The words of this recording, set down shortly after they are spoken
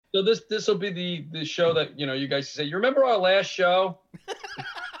So this will be the show that you guys say. You remember our last show?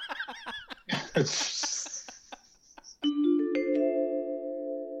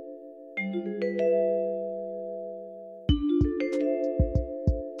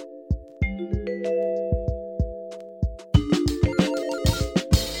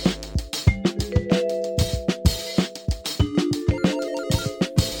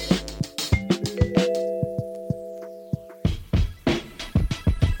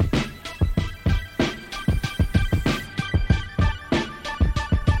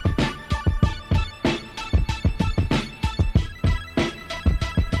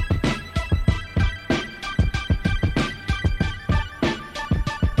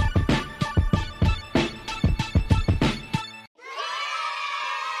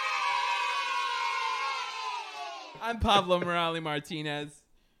 I'm Pablo Morales-Martinez.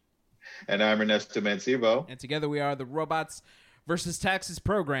 And I'm Ernesto Mancibo. And together we are the Robots versus Taxes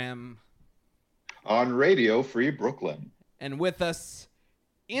program. On Radio Free Brooklyn. And with us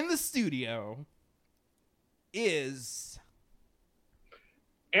in the studio is...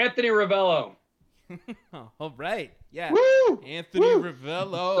 Anthony Ravello. All right. Yeah. Woo! Anthony Woo!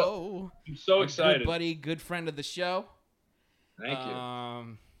 Ravello. I'm so excited. Good buddy, good friend of the show. Thank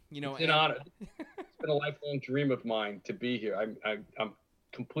you. It's an honor. It's been a lifelong dream of mine to be here. I'm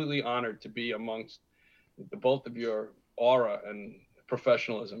completely honored to be amongst the both of your aura and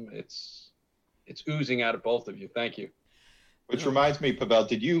professionalism. It's oozing out of both of you. Thank you. Which reminds me, Pavel,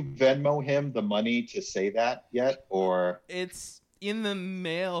 did you Venmo him the money to say that yet, or? It's in the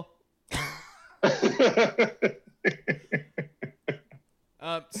mail.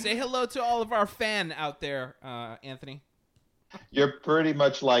 Say hello to all of our fan out there, Anthony. You're pretty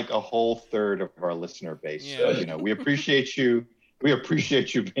much like a whole third of our listener base. Yeah. So, we appreciate you. We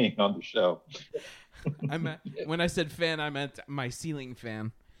appreciate you being on the show. When I said fan, I meant my ceiling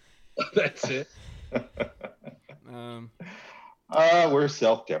fan. That's it. We're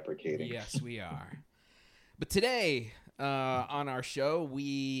self-deprecating. Yes, we are. But today, on our show,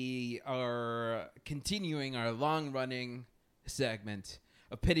 we are continuing our long-running segment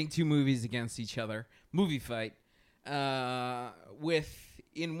of pitting two movies against each other, movie fight, with,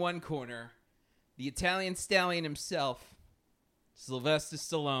 in one corner, the Italian stallion himself, Sylvester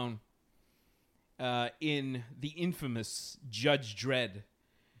Stallone, in the infamous Judge Dredd,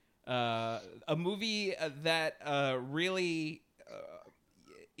 a movie that really,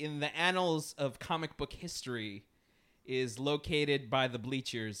 in the annals of comic book history, is located by the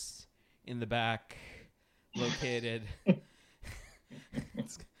bleachers in the back. Located.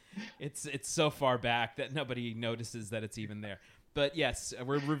 It's so far back that nobody notices that it's even there. But yes,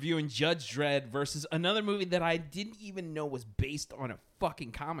 we're reviewing Judge Dredd versus another movie that I didn't even know was based on a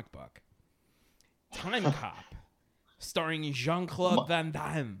fucking comic book. Time Cop, starring Jean-Claude Van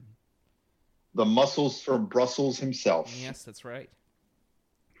Damme. The muscles from Brussels himself. Yes, that's right.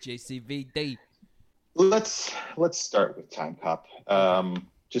 JCVD. Let's start with Time Cop.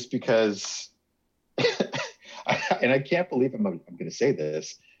 Just because, and I can't believe I'm going to say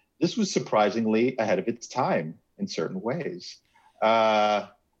this. This was surprisingly ahead of its time in certain ways.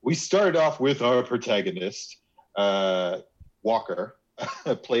 We started off with our protagonist, Walker,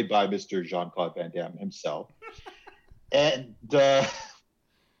 played by Mr. Jean-Claude Van Damme himself. And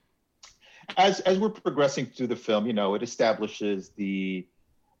as we're progressing through the film, it establishes the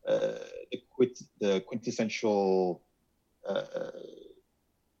quintessential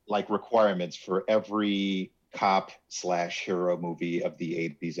requirements for every cop/hero movie of the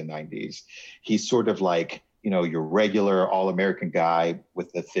 80s and 90s. He's sort of like, your regular all-American guy with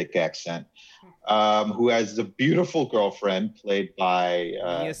a thick accent, who has a beautiful girlfriend played by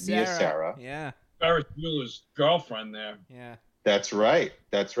Mia Sara. Yeah. Ferris Bueller's girlfriend there. Yeah. That's right.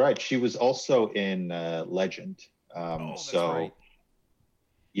 She was also in Legend. That's right.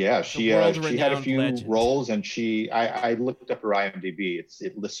 Yeah, she had a few Legend. roles, and I looked up her IMDb.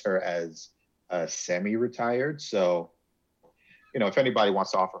 It lists her as semi-retired. So, if anybody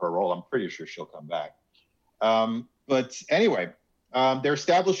wants to offer her a role, I'm pretty sure she'll come back. But anyway, they're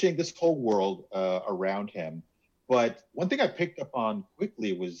establishing this whole world around him. But one thing I picked up on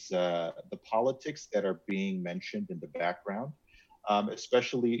quickly was the politics that are being mentioned in the background,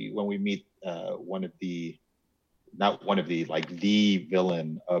 especially when we meet the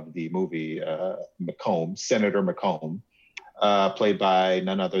villain of the movie, McComb, Senator McComb, played by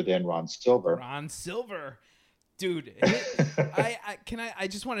none other than Ron Silver. Ron Silver. Dude, I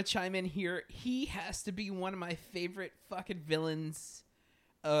just want to chime in here. He has to be one of my favorite fucking villains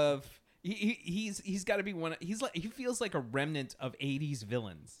of... He's got to be one. He feels like a remnant of 80s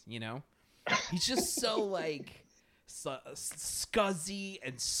villains, He's just so scuzzy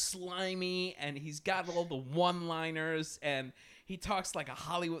and slimy, and he's got all the one-liners, and he talks like a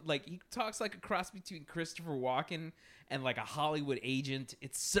Hollywood, like he talks like a cross between Christopher Walken and like a Hollywood agent.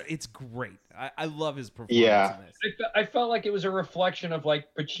 It's great. I love his performance in this. I felt like it was a reflection of like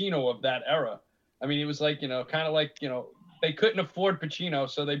Pacino of that era. I mean, it was like, kind of like, they couldn't afford Pacino,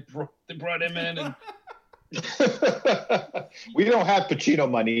 so they brought him in and. We don't have Pacino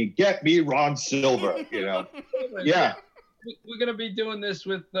money. Get me Ron Silver. Yeah. We're gonna be doing this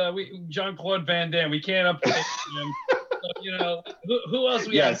with Jean-Claude Van Damme. We can't update him. So, who else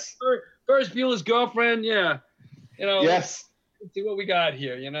we have? Ferris Bueller's Girlfriend. Yeah. Yes. Let's see what we got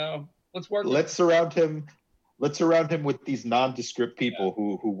here. Let's work. Let's surround him. Let's surround him with these nondescript people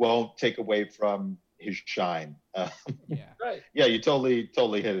who won't take away from his shine. Right. Yeah, you totally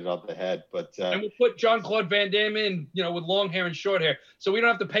hit it on the head. But and we'll put Jean-Claude Van Damme in, with long hair and short hair, so we don't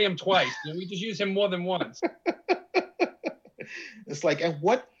have to pay him twice. We just use him more than once. It's like, and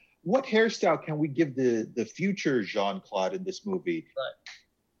what hairstyle can we give the future Jean-Claude in this movie?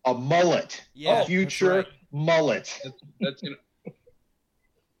 Right. A mullet. Yeah, a future mullet. That's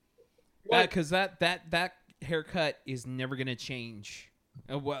because that haircut is never gonna change.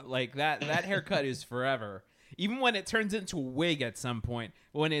 Like that haircut is forever. Even when it turns into a wig at some point,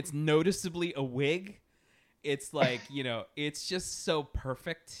 when it's noticeably a wig, it's like, it's just so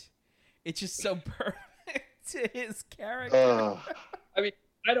perfect. It's just so perfect to his character. I mean,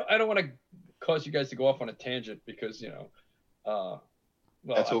 I don't want to cause you guys to go off on a tangent because, well,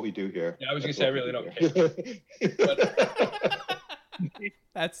 that's what we do here. Yeah, I was going to say, I really don't care. But,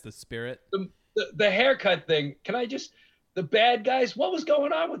 that's the spirit. The haircut thing, the bad guys, what was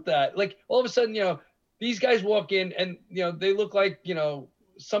going on with that? Like, all of a sudden, these guys walk in and, they look like,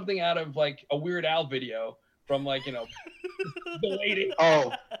 something out of like a Weird Al video from like, the late 80s.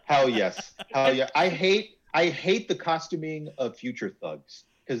 Oh, hell yes. Hell yeah. I hate the costuming of future thugs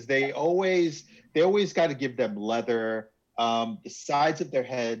because they always got to give them leather. The sides of their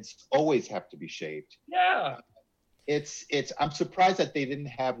heads always have to be shaved. Yeah. I'm surprised that they didn't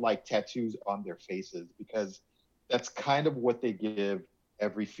have like tattoos on their faces because that's kind of what they give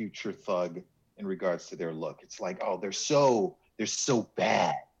every future thug in regards to their look. It's like, oh, they're so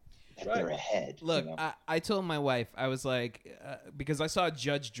bad that they're ahead. Look, I told my wife, I was like, because I saw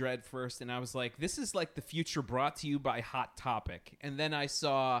Judge Dredd first, and I was like, this is like the future brought to you by Hot Topic. And then I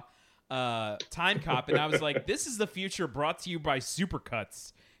saw Time Cop, and I was like, this is the future brought to you by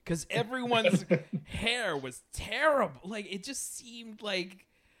Supercuts. Because everyone's hair was terrible. Like, it just seemed like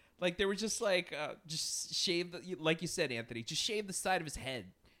they were just like, just shave, like you said, Anthony, just shave the side of his head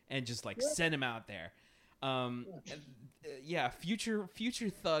and just like send him out there. Future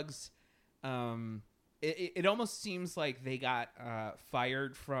thugs. It almost seems like they got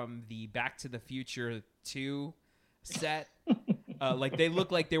fired from the Back to the Future 2 set. Like they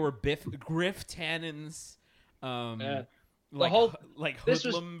look like they were Griff Tannen's, hoodlum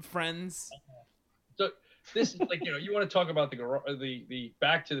friends. So this is like, you want to talk about the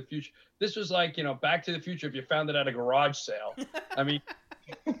Back to the Future. This was like, Back to the Future if you found it at a garage sale. I mean,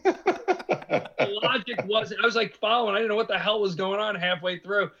 the logic wasn't, I was like following, I didn't know what the hell was going on halfway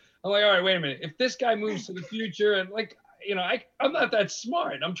through. I'm like, all right, wait a minute. If this guy moves to the future and like, I'm not that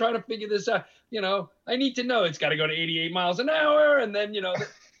smart. I'm trying to figure this out. I need to know it's got to go to 88 miles an hour. And then,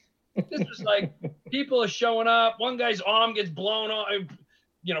 this was like people are showing up. One guy's arm gets blown off,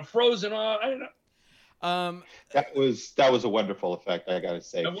 frozen off. I don't know. That was a wonderful effect, I gotta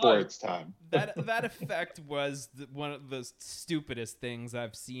say, for its time. That effect was one of the stupidest things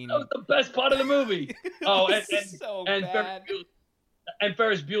I've seen. That was the best part of the movie. Oh, and bad.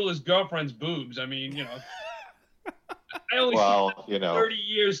 Ferris Bueller's Girlfriend's boobs. I mean, I only saw 30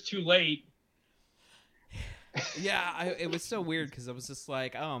 years too late. Yeah, it was so weird because I was just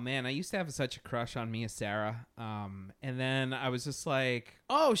like, oh man, I used to have such a crush on Mia Sara, and then I was just like,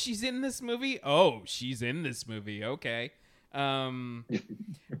 oh, she's in this movie. Oh, she's in this movie. Okay,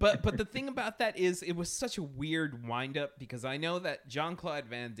 but the thing about that is, it was such a weird wind up because I know that Jean-Claude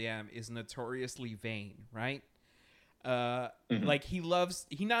Van Damme is notoriously vain, right? Like he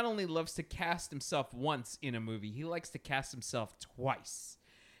not only loves to cast himself once in a movie, he likes to cast himself twice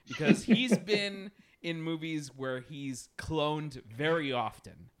because he's been in movies where he's cloned very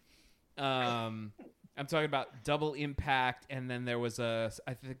often. I'm talking about Double Impact, and then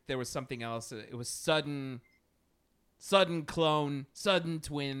I think there was something else. It was Sudden Clone, Sudden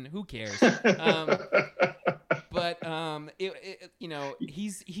Twin. Who cares? But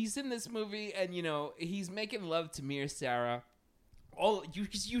he's in this movie, and he's making love to Mia Sara.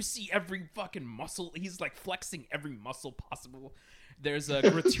 You see every fucking muscle. He's like flexing every muscle possible. There's a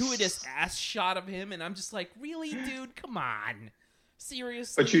gratuitous ass shot of him, and I'm just like, really, dude? Come on.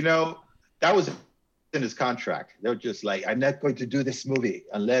 Seriously? But you know, that was in his contract. They were just like, I'm not going to do this movie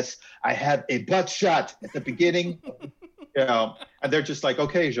unless I have a butt shot at the beginning. You know, and they're just like,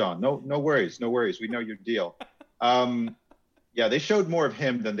 okay, Jean, no worries. We know your deal. Yeah, they showed more of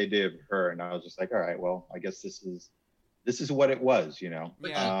him than they did of her, and I was just like, all right, well, I guess this is what it was, you know.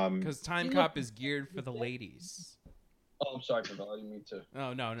 Yeah, because Time Cop is geared for the ladies. Oh, I'm sorry, Pavel. I didn't mean to.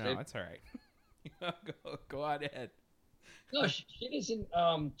 Oh no, that's all right. go on ahead. No, she doesn't.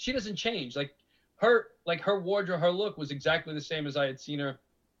 She doesn't change. Like her wardrobe, her look was exactly the same as I had seen her,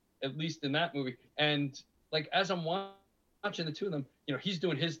 at least in that movie. And like as I'm watching the two of them, you know, he's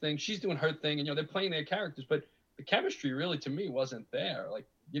doing his thing, she's doing her thing, and you know they're playing their characters, but the chemistry really to me wasn't there. Like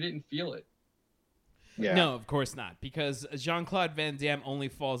you didn't feel it. Yeah. No, of course not, because Jean-Claude Van Damme only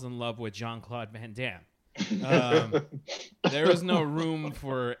falls in love with Jean-Claude Van Damme. There is no room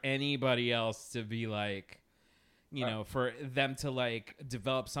for anybody else to be like, you know, for them to like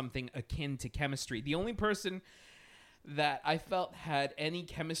develop something akin to chemistry. The only person that I felt had any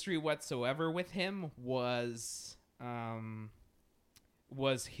chemistry whatsoever with him was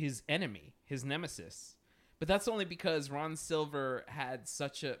his enemy, his nemesis. But that's only because Ron Silver had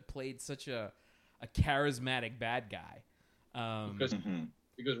played such a charismatic bad guy.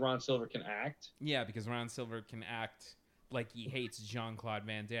 Because Ron Silver can act. Yeah, because Ron Silver can act like he hates Jean-Claude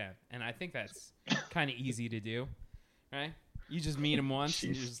Van Damme, and I think that's kind of easy to do, right? You just meet him once,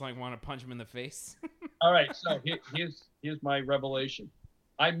 and you just like want to punch him in the face. All right, so here's my revelation.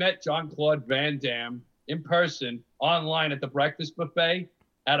 I met Jean-Claude Van Damme in person online at the breakfast buffet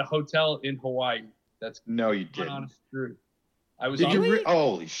at a hotel in Hawaii. That's no, you didn't. Honest truth. I was. Did you?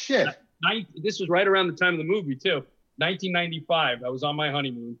 Holy shit! This was right around the time of the movie too. 1995. I was on my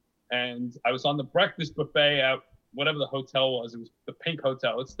honeymoon, and I was on the breakfast buffet at whatever the hotel was. It was the Pink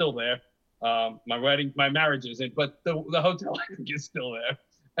Hotel. It's still there. My marriage isn't, but the hotel I think is still there.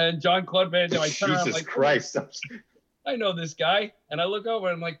 And Jean-Claude Van Damme. I turn around, Jesus Christ! I know this guy, and I look over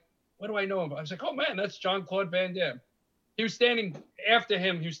and I'm like, what do I know him? I was like, oh man, that's Jean-Claude Van Damme. He was standing after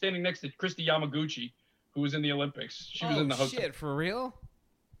him. He was standing next to Christy Yamaguchi, who was in the Olympics. She was in the hotel. Shit, for real?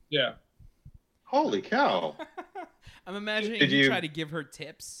 Yeah. Holy cow! I'm imagining you try to give her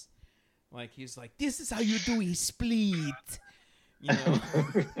tips. Like he's like, this is how you do a split. You know?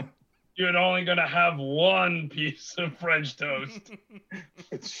 You're only gonna have one piece of French toast.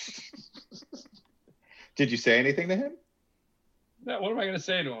 Did you say anything to him? No, what am I gonna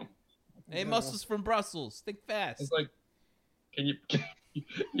say to him? Hey, muscles from Brussels. Think fast. It's like, you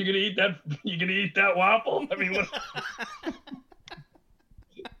gonna eat that? You gonna eat that waffle? I mean, what?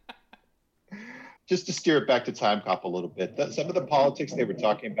 Just to steer it back to Time Cop a little bit, some of the politics they were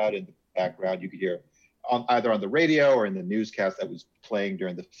talking about in the background, you could hear either on the radio or in the newscast that was playing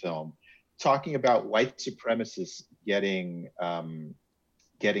during the film, talking about white supremacists getting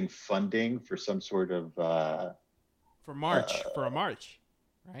funding for some sort of for a march,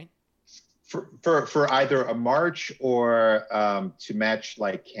 right? For either a march or to match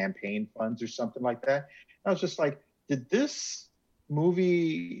like campaign funds or something like that. And I was just like, did this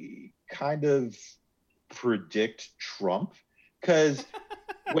movie kind of predict Trump? Because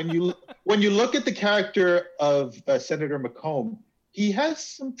when you look at the character of Senator McComb, he has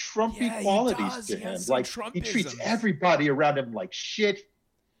some Trumpy qualities to him. Like he treats everybody around him like shit.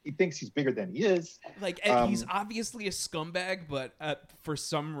 He thinks he's bigger than he is. Like he's obviously a scumbag, but for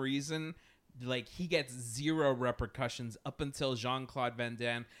some reason, like he gets zero repercussions up until Jean-Claude Van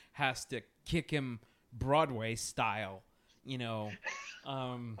Damme has to kick him Broadway style, you know,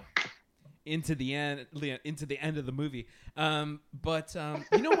 into the end of the movie. But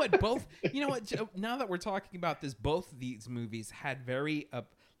you know what? Now that we're talking about this, both of these movies had very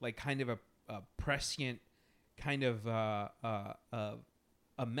like kind of a prescient kind of a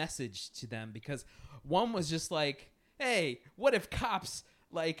message to them, because one was just like, hey, what if cops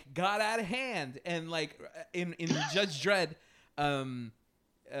like got out of hand, and like in Judge Dredd,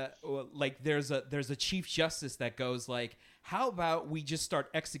 like there's a chief justice that goes like, how about we just start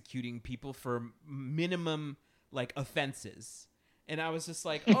executing people for minimum like offenses? And I was just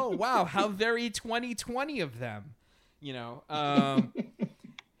like, oh wow, how very 2020 of them, you know.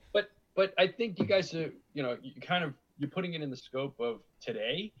 But I think you guys are, you know, you're putting it in the scope of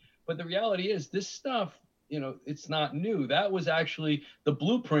today. But the reality is, this stuff, you know, it's not new. That was actually the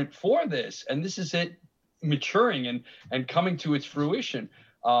blueprint for this, and this is it maturing and coming to its fruition.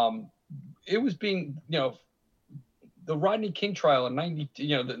 It was being, you know, the Rodney King trial in 90,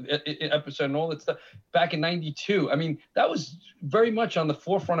 you know, the episode and all that stuff back in 92. I mean, that was very much on the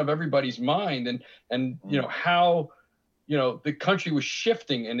forefront of everybody's mind, and you know how the country was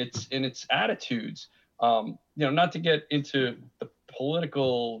shifting in its attitudes. Not to get into the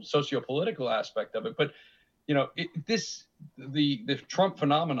socio-political aspect of it, but the Trump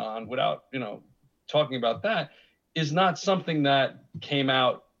phenomenon, without talking about that, is not something that came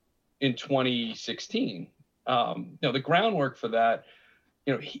out in 2016. The groundwork for that,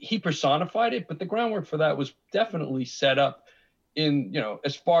 he personified it, but the groundwork for that was definitely set up in,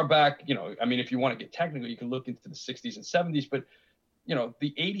 as far back, if you want to get technical, you can look into the 60s and 70s, but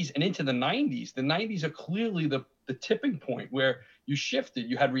the 80s and into the 90s. The 90s are clearly the tipping point where you shifted.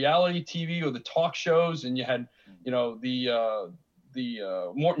 You had reality TV or the talk shows, and you had the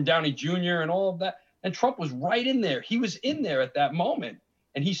Morton Downey Jr. and all of that. And Trump was right in there. He was in there at that moment,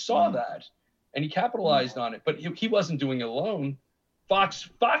 and he saw that, and he capitalized on it. But he wasn't doing it alone. Fox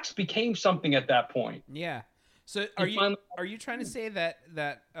became something at that point. Yeah. So are you trying to say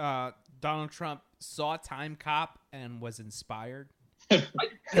that Donald Trump saw Time Cop and was inspired?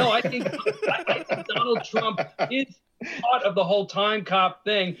 I think Donald Trump is part of the whole Time Cop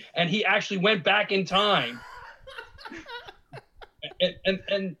thing, and he actually went back in time.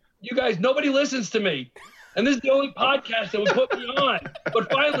 and you guys, nobody listens to me, and this is the only podcast that would put me on. But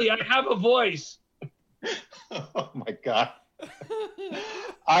finally, I have a voice. Oh my God!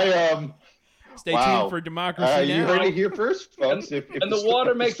 Stay tuned for Democracy Now! You heard it here first, folks. And the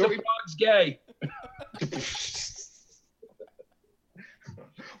water makes the frogs gay.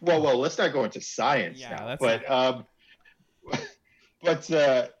 Well, let's not go into science now. But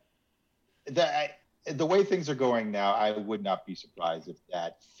the way things are going now, I would not be surprised if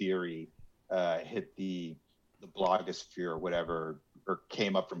that theory hit the blogosphere or whatever, or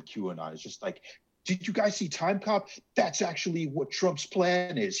came up from QAnon. It's just like, did you guys see Time Cop? That's actually what Trump's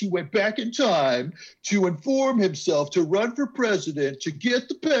plan is. He went back in time to inform himself to run for president, to get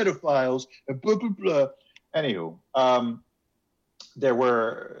the pedophiles, and blah, blah, blah. Anywho, there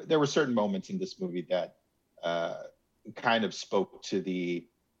were certain moments in this movie that kind of spoke to the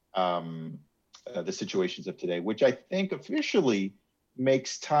situations of today, which I think officially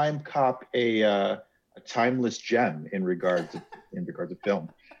makes Time Cop a timeless gem in regards to film.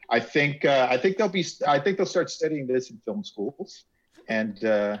 I think they'll start studying this in film schools, and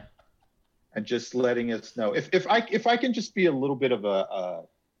just letting us know. If I can just be a little bit of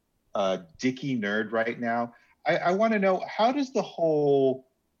a Dickie nerd right now, I want to know, how does the whole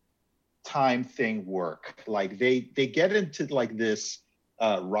time thing work? Like they get into like this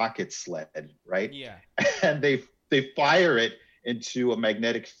rocket sled, right? Yeah. And they fire it into a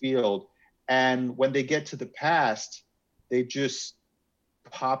magnetic field, and when they get to the past, they just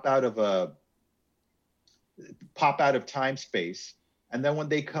pop out of time space, and then when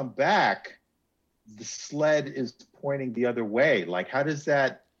they come back, the sled is pointing the other way. Like, how does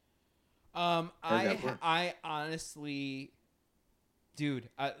that? I honestly, dude,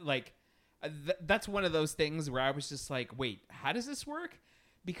 that's one of those things where I was just like, wait, how does this work?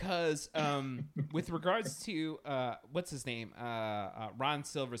 Because with regards to what's his name, Ron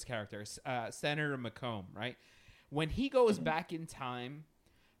Silver's character, Senator McComb, right? When he goes back in time,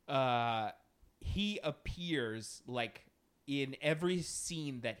 he appears like in every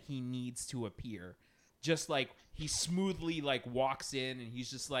scene that he needs to appear. Just like he smoothly like walks in and he's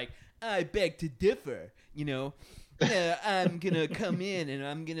just like, I beg to differ, I'm gonna come in and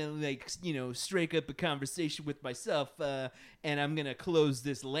I'm gonna strike up a conversation with myself, and I'm gonna close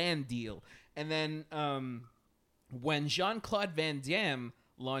this land deal. And then when Jean-Claude Van Damme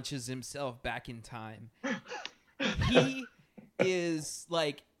launches himself back in time, he is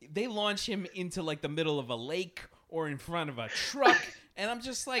like, they launch him into like the middle of a lake or in front of a truck, and I'm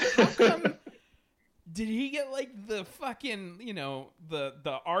just like, how come? Did he get like the fucking, the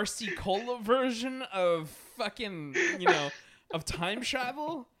RC Cola version of fucking, of time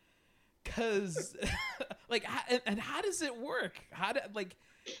travel? Cause like, and how does it work? I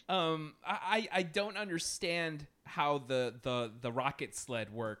don't understand how the rocket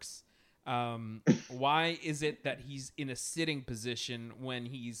sled works. Why is it that he's in a sitting position when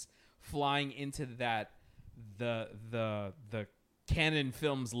he's flying into the Canon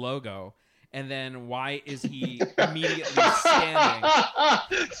Films logo? And then why is he immediately standing?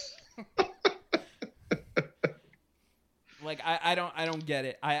 Like, I don't get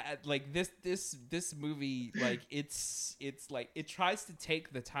it. I like this movie, like it's like it tries to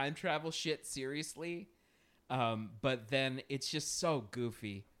take the time travel shit seriously, but then it's just so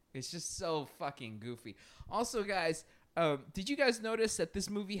goofy. It's just so fucking goofy. Also, guys, did you guys notice that this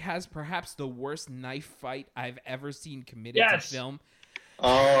movie has perhaps the worst knife fight I've ever seen committed to film?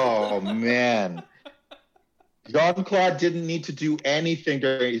 Oh man, Jean-Claude didn't need to do anything.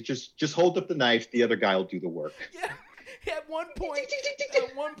 Just hold up the knife. The other guy will do the work. Yeah, At one point,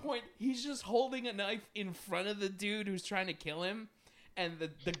 he's just holding a knife in front of the dude who's trying to kill him, and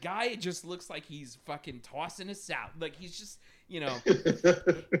the guy just looks like he's fucking tossing a salad. Like he's just, he's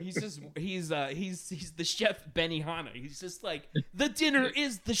the chef Benihana. He's just like, the dinner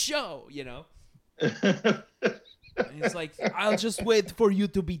is the show, And he's like, I'll just wait for you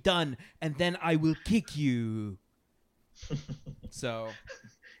to be done, and then I will kick you. So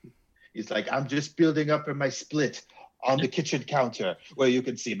he's like, I'm just building up in my split on the kitchen counter where you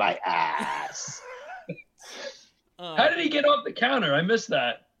can see my ass. How did he get off the counter? I missed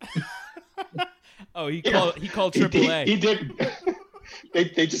that. Oh, he called AAA. He didn't.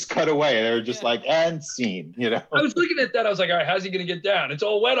 They just cut away. They were just like, and scene, I was looking at that. I was like, all right, how's he going to get down? It's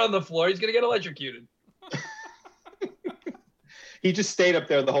all wet on the floor. He's going to get electrocuted. He just stayed up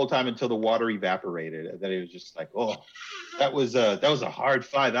there the whole time until the water evaporated. And then he was just like, oh, that was a hard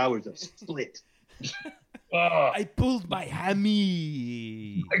 5 hours of split. I pulled my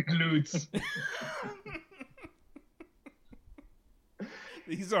hammy. My glutes.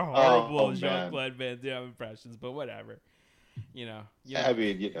 These are horrible Jean-Claude Van Damme impressions, but whatever. I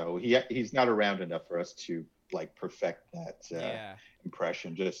mean, he's not around enough for us to like perfect that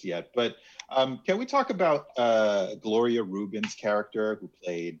impression just yet. But can we talk about Gloria Reuben's character who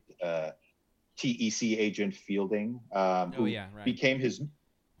played TEC agent Fielding, who became his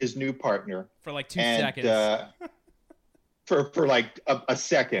new partner for like 2 seconds. For like a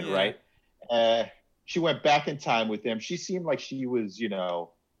second, right? She went back in time with him. She seemed like she was,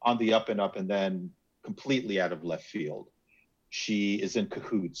 on the up and up, and then completely out of left field. She is in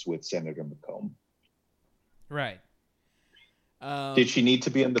cahoots with Senator McComb. Right. Did she need to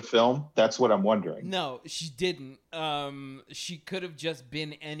be in the film? That's what I'm wondering. No, she didn't. She could have just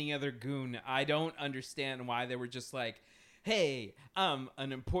been any other goon. I don't understand why they were just like, hey, I'm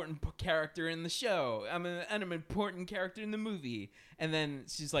an important character in the show. I'm an important character in the movie. And then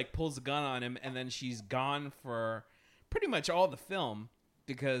she's like pulls a gun on him, and then she's gone for pretty much all the film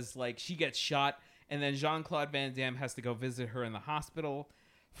because like she gets shot, and then Jean-Claude Van Damme has to go visit her in the hospital.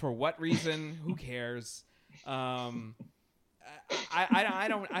 For what reason? Who cares? I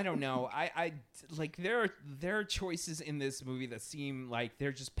don't know. I like there are choices in this movie that seem like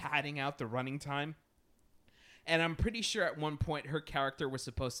they're just padding out the running time. And I'm pretty sure at one point her character was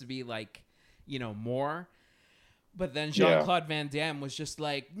supposed to be like, more. But then Jean-Claude Van Damme was just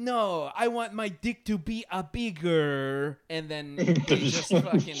like, no, I want my dick to be a bigger. And then he just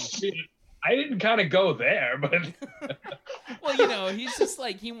fucking... I didn't kind of go there, but... Well, he's just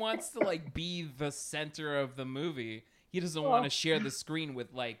like, he wants to like be the center of the movie. He doesn't want to share the screen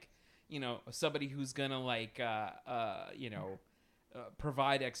with like, somebody who's going to like,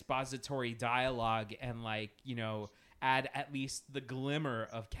 provide expository dialogue and like, add at least the glimmer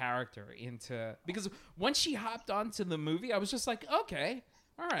of character into, because once she hopped onto the movie, I was just like, okay,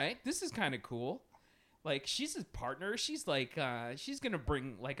 all right, this is kind of cool. Like she's his partner. She's like, she's going to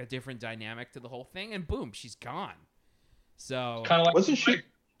bring like a different dynamic to the whole thing, and boom, she's gone. So kind of like, wasn't she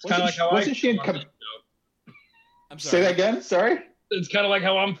in I'm sorry. Say that again. Sorry. It's kind of like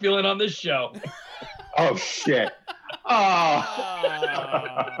how I'm feeling on this show. Oh shit.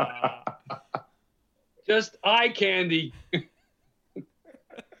 Just eye candy.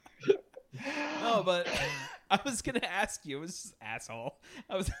 No, but I was gonna ask you. It was just asshole.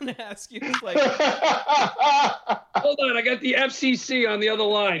 I was gonna ask you. It's like, hold on, I got the FCC on the other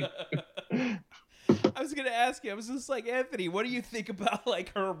line. I was gonna ask you. I was just like, Anthony, what do you think about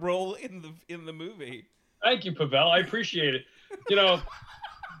like her role in the movie? Thank you, Pavel. I appreciate it. The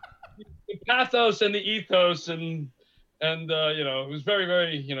pathos and the ethos and it was very,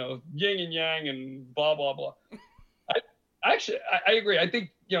 very, yin and yang and blah, blah, blah. I agree. I think,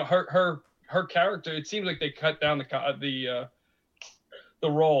 her character, it seems like they cut down the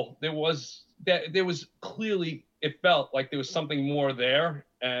role. There was clearly, it felt like there was something more there,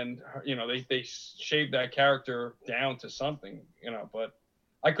 and, they shaved that character down to something, but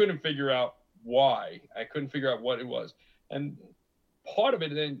I couldn't figure out why. I couldn't figure out what it was. And part of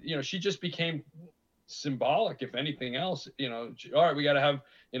it, then, she just became symbolic, if anything else. All right, we got to have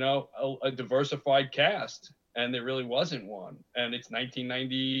a diversified cast, and there really wasn't one. And it's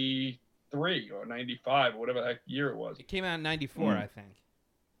 1993 or 95 or whatever that year it was. It came out in 94, I think.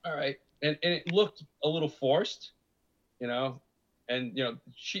 All right, and it looked a little forced, and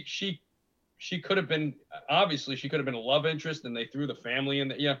she could have been, obviously she could have been a love interest, and they threw the family in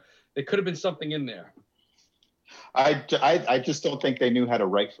there. There could have been something in there. I just don't think they knew how to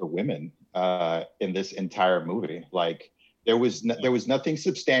write for women in this entire movie. Like there was nothing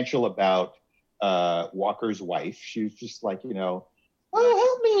substantial about Walker's wife. She was just like, oh,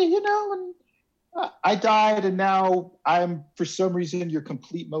 help me, and I died, and now I'm, for some reason, your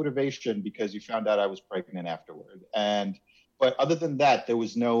complete motivation because you found out I was pregnant afterward. But other than that, there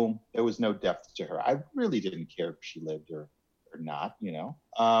was no depth to her. I really didn't care if she lived or not, you know.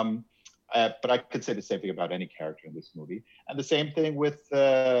 But I could say the same thing about any character in this movie, and the same thing with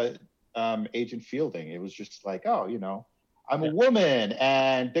Agent Fielding. It was just like, oh, you know, I'm a woman,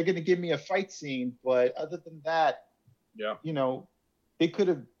 and they're going to give me a fight scene, but other than that, you know,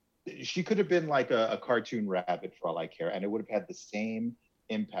 she could have been like a cartoon rabbit for all I care, and it would have had the same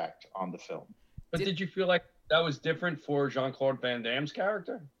impact on the film. But did you feel like that was different for Jean-Claude Van Damme's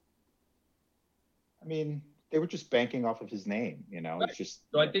character? I mean, they were just banking off of his name, you know. Right. It's just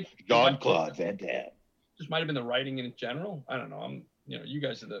so I think Jean-Claude Van Damme. Just might have been the writing in general. I don't know. You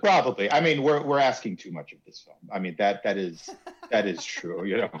guys are the probably. I mean, we're asking too much of this film. I mean, that is true.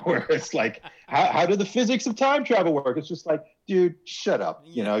 You know, where it's like, how do the physics of time travel work? It's just like, dude, shut up.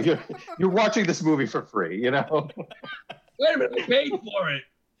 You know, you're watching this movie for free. You know. Wait a minute, I paid for it.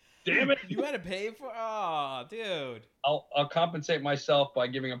 Damn it! You had to pay for? Oh, dude. I'll compensate myself by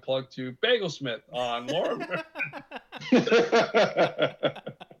giving a plug to Bagelsmith on Lorimer.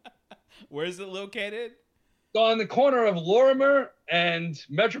 Where's it located? On the corner of Lorimer and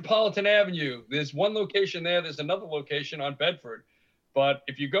Metropolitan Avenue. There's one location there. There's another location on Bedford. But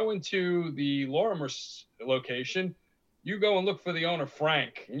if you go into the Lorimer location, you go and look for the owner,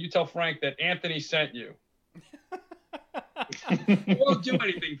 Frank, and you tell Frank that Anthony sent you. He won't do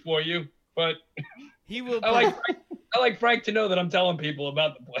anything for you, but he will. I like Frank to know that I'm telling people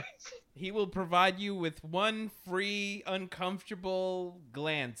about the place. He will provide you with one free, uncomfortable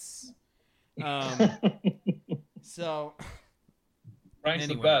glance. So Frank's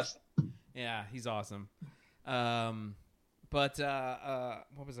the best. Yeah, he's awesome. But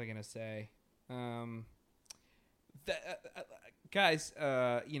what was I gonna say? Guys,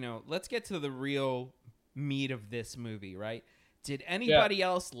 you know, let's get to the real meat of this movie, right? Did anybody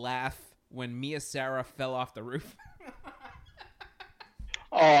else laugh when Mia Sara fell off the roof?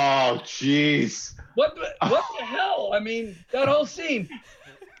 Oh, jeez. What the hell? I mean, that whole scene.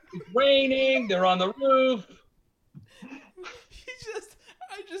 It's raining. They're on the roof.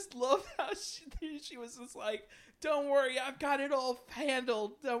 I just love how she was just like, don't worry, I've got it all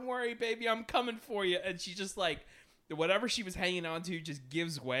handled. Don't worry, baby, I'm coming for you. And she just like, whatever she was hanging on to just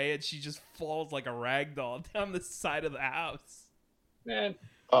gives way, and she just falls like a rag doll down the side of the house. Man,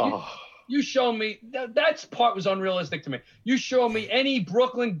 you show me, that part was unrealistic to me. You show me any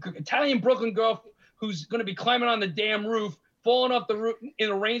Italian Brooklyn girl who's going to be climbing on the damn roof, falling off the roof in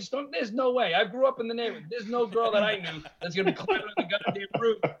a rainstorm. There's no way. I grew up in the neighborhood. There's no girl that I knew that's going to be climbing on the goddamn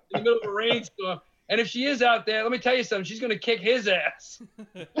roof in the middle of a rainstorm. And if she is out there, let me tell you something. She's going to kick his ass.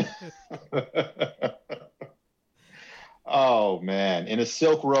 Oh man, in a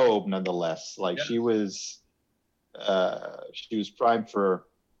silk robe, nonetheless. Like she was primed for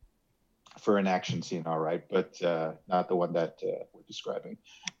an action scene, all right, but not the one that we're describing.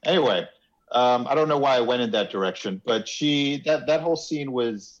 Anyway, I don't know why I went in that direction, but that whole scene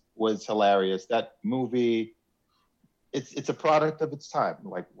was hilarious. That movie, it's a product of its time.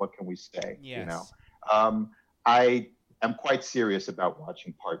 Like, what can we say? Yes. You know, I am quite serious about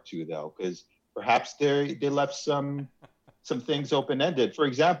watching part 2 though, because perhaps they left some things open-ended. For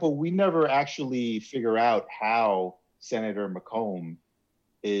example, we never actually figure out how Senator McComb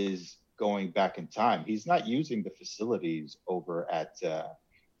is going back in time. He's not using the facilities over at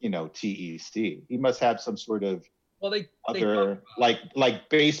TEC. He must have some sort of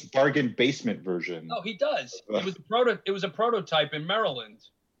bargain basement version. Oh, he does. It was a prototype in Maryland.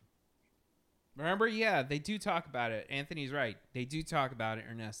 Remember? Yeah, they do talk about it. Anthony's right. They do talk about it,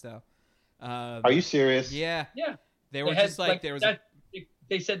 Ernesto. Are you serious? Yeah. Yeah. They were just like there was.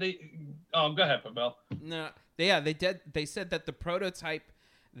 They said they. Go ahead, Pavel. No. They did. They said that the prototype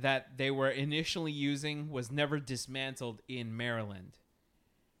that they were initially using was never dismantled in Maryland.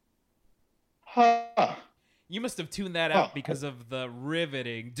 Huh. You must have tuned that out because of the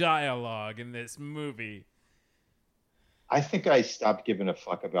riveting dialogue in this movie. I think I stopped giving a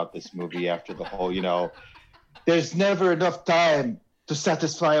fuck about this movie after the whole, there's never enough time to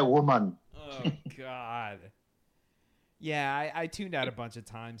satisfy a woman. Oh, God. Yeah, I tuned out a bunch of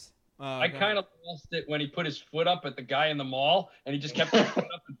times. I kind of lost it when he put his foot up at the guy in the mall, and he just kept his foot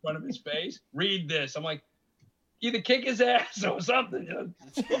up in front of his face. Read this. I'm like, either kick his ass or something.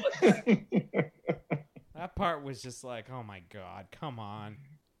 That part was just like, oh, my God, come on.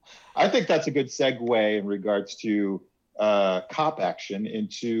 I think that's a good segue in regards to cop action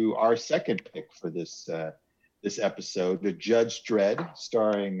into our second pick for this episode, The Judge Dredd,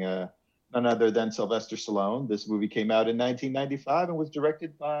 starring none other than Sylvester Stallone. This movie came out in 1995 and was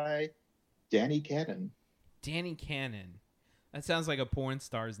directed by Danny Cannon. Danny Cannon. That sounds like a porn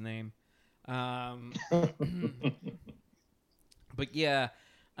star's name. But yeah,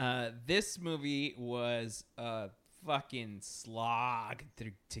 this movie was a fucking slog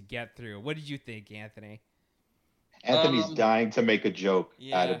to get through. What did you think, Anthony? Anthony's dying to make a joke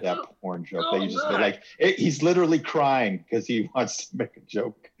out of that porn joke No, that you just I'm made. not. Like he's literally crying because he wants to make a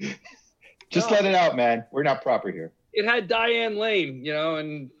joke. Just let it out, man. We're not proper here. It had Diane Lane,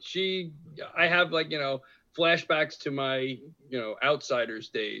 and I have like, flashbacks to my, Outsiders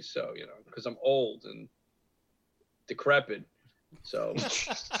days. So, because I'm old and decrepit. So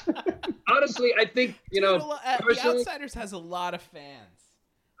honestly, I think, Dude, The personally, Outsiders has a lot of fans.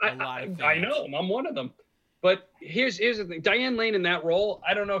 I know I'm one of them. But here's the thing. Diane Lane in that role,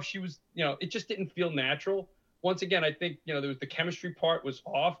 I don't know if she was, it just didn't feel natural. Once again, I think, there was the chemistry part was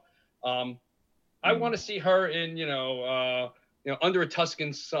off. I want to see her in, Under a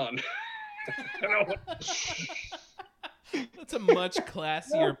Tuscan Sun. That's a much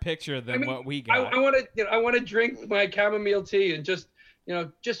classier picture than what we got. I want to drink my chamomile tea and just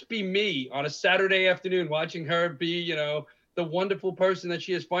be me on a Saturday afternoon, watching her be, the wonderful person that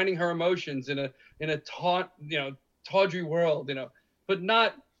she is, finding her emotions in a tawdry world, but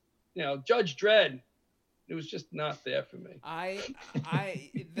not, Judge Dredd. It was just not there for me.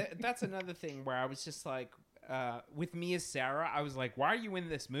 That's another thing where I was just like, with me as Sarah, I was like, why are you in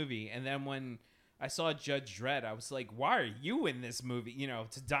this movie? And then when I saw Judge Dredd, I was like, why are you in this movie?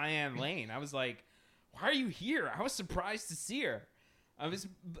 To Diane Lane. I was like, why are you here? I was surprised to see her.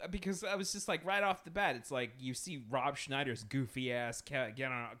 Because I was just like, right off the bat, it's like you see Rob Schneider's goofy ass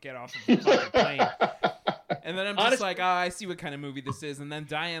get off of the fucking plane. And then I'm just like, oh, I see what kind of movie this is. And then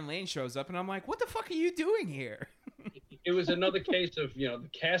Diane Lane shows up, and I'm like, what the fuck are you doing here? It was another case of, the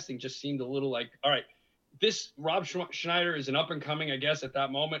casting just seemed a little like, all right, this Rob Schneider is an up and coming, I guess, at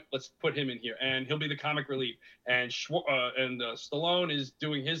that moment. Let's put him in here, and he'll be the comic relief. And Stallone is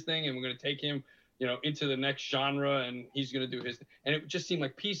doing his thing, and we're going to take him, into the next genre, and he's going to do his thing. And it just seemed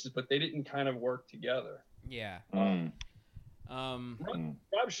like pieces, but they didn't kind of work together. Yeah.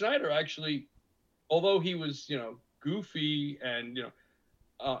 Rob Schneider actually, although he was, goofy and,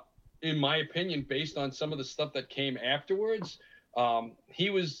 in my opinion, based on some of the stuff that came afterwards,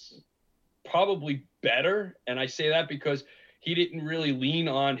 he was probably better. And I say that because he didn't really lean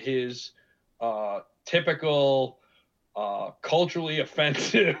on his typical culturally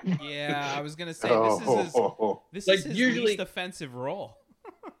offensive. Yeah, I was going to say, this like is his usually, least offensive role.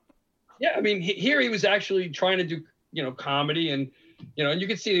 Yeah, I mean, here he was actually trying to do, comedy, and and you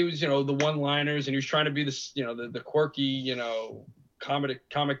could see he was, the one-liners, and he was trying to be this, the quirky, comic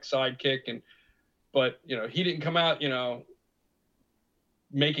sidekick, but he didn't come out,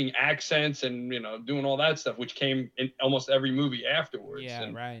 making accents and doing all that stuff, which came in almost every movie afterwards. Yeah,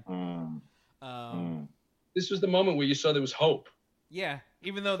 and, right. This was the moment where you saw there was hope. Yeah,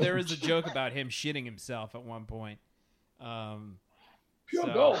 even though there is a joke about him shitting himself at one point. Pure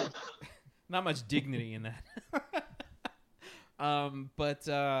gold. Not much dignity in that. But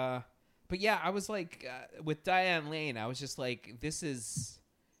yeah, I was like, with Diane Lane, I was just like,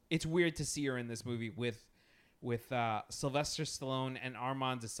 it's weird to see her in this movie with Sylvester Stallone and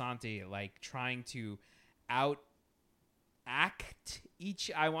Armand Assante, like trying to act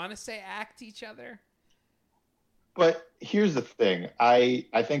each other. But here's the thing. I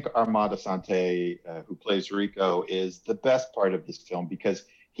think Armand Assante, who plays Rico, is the best part of this film because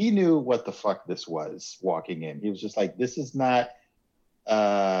he knew what the fuck this was walking in. He was just like, this is not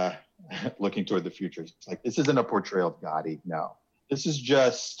looking toward the future. It's like, this isn't a portrayal of Gotti. No, this is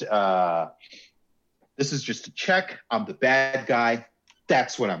just a check. I'm the bad guy.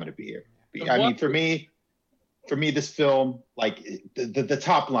 That's what I'm going to be here. I mean, for me, this film, like the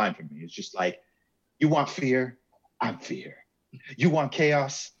top line for me is just like, you want fear? I'm fear. You want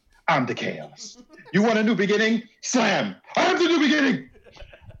chaos? I'm the chaos. You want a new beginning? Slam! I'm the new beginning!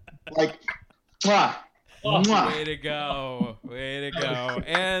 Like, mwah, mwah. Way to go.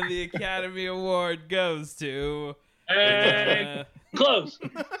 And the Academy Award goes to... Close.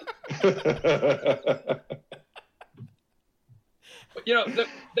 But, you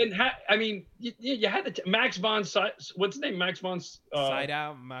had Max von what's his name? Max von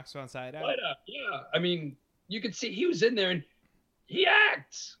Sydow. Max von Sydow. Yeah, I mean, you could see he was in there and he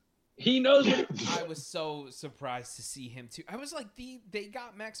acts. He knows what I was so surprised to see him too. I was like, they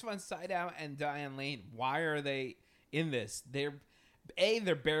got Max von Sydow and Diane Lane. Why are they in this? They're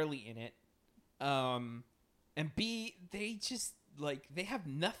barely in it. And B, they just they have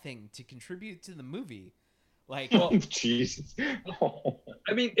nothing to contribute to the movie. Like, well, Jesus. Oh.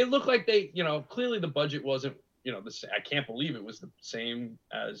 I mean, it looked like they, clearly the budget wasn't, the same. I can't believe it was the same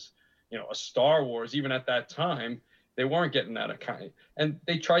as, a Star Wars, even at that time, they weren't getting that kind. And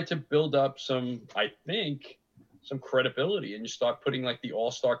they tried to build up some, I think, some credibility, and you start putting like the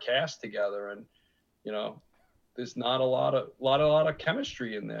all-star cast together, and there's not a lot of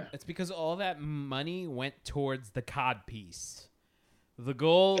chemistry in there. It's because all that money went towards the cod piece, the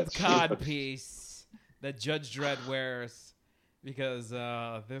gold cod piece that Judge Dredd wears, because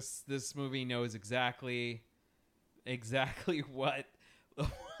this movie knows exactly what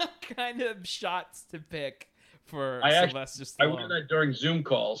kind of shots to pick for Sylvester Stallone. I wear that during Zoom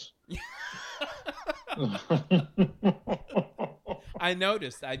calls. I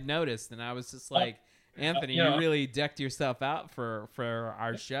noticed, and I was just like, Anthony, you really decked yourself out for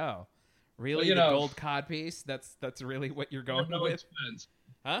our show. Really, the gold cod piece? That's really what you're going with? Expense.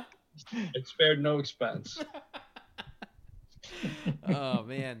 Huh? It spared no expense. Oh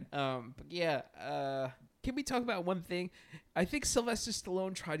man. Can we talk about one thing? I think Sylvester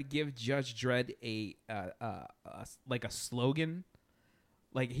Stallone tried to give Judge Dredd a slogan.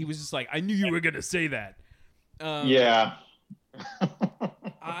 Like, he was just like, I knew you were gonna say that. Yeah.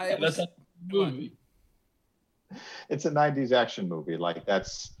 That's a movie. It's a 90s action movie. Like,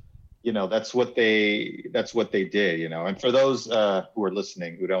 that's what they did, And for those who are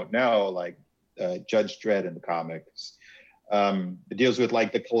listening who don't know, like, Judge Dredd in the comics, it deals with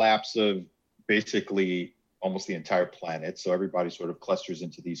like the collapse of basically almost the entire planet. So everybody sort of clusters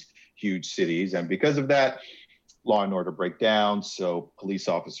into these huge cities. And because of that, law and order break down. So police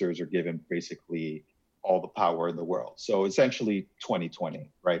officers are given basically all the power in the world. So essentially 2020,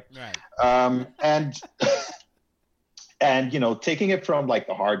 right? Right. And taking it from like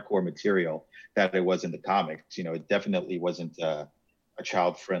the hardcore material that it was in the comics, it definitely wasn't a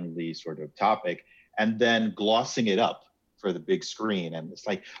child-friendly sort of topic, and then glossing it up for the big screen. And it's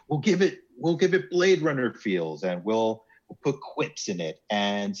like, we'll give it Blade Runner feels, and we'll put quips in it,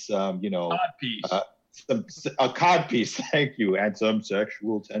 and some, a cod piece, thank you, and some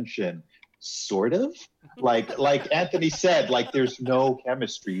sexual tension, sort of. Like Anthony said, like, there's no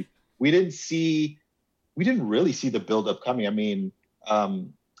chemistry. We didn't really see the buildup coming. I mean,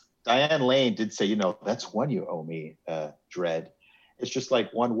 Diane Lane did say, that's one you owe me, Dredd. It's just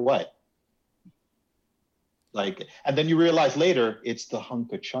like, one what? Like, and then you realize later it's the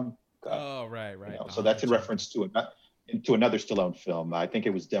Hunka Chunka. Oh, right. So that's in reference to another Stallone film. I think it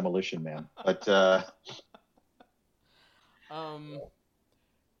was Demolition Man. But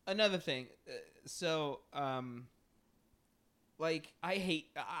another thing. Like,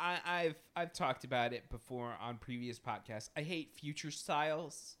 I've talked about it before on previous podcasts. I hate future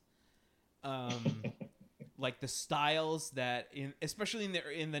styles. Like the styles that especially in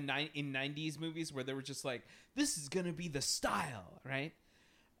 90s movies where they were just like, this is gonna be the style, right?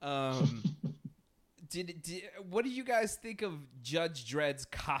 What do you guys think of Judge Dredd's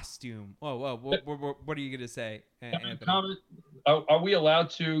costume? Whoa, what are you gonna say, Anthony? Are we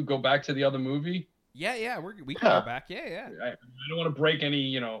allowed to go back to the other movie? Yeah, we can go back. Yeah. I don't want to break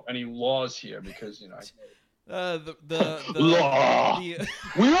any laws here, because the law. We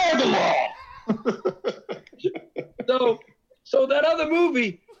are the law. So that other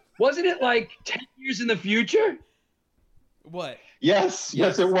movie, wasn't it like 10 years in the future? What? Yes,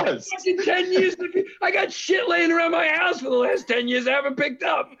 it was. Fucking 10 years in the future. I got shit laying around my house for the last 10 years I haven't picked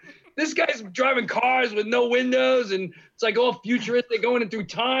up. This guy's driving cars with no windows, and it's like all futuristic, going in through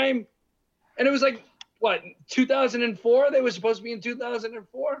time. And it was like, what, 2004? They were supposed to be in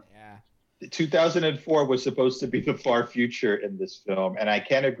 2004? Yeah. 2004 was supposed to be the far future in this film. And I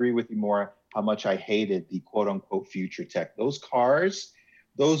can't agree with you more how much I hated the quote unquote future tech. Those cars,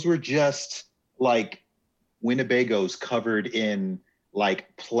 those were just like Winnebagos covered in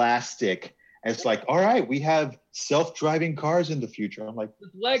like plastic. And it's like, all right, we have self-driving cars in the future. I'm like,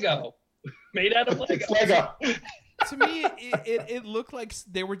 it's Lego. Made out of Lego. It's Lego. To me, it looked like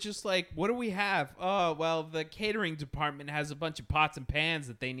they were just like, what do we have? Oh, well, the catering department has a bunch of pots and pans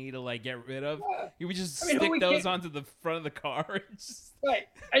that they need to like get rid of. You would just stick those onto the front of the car. Right.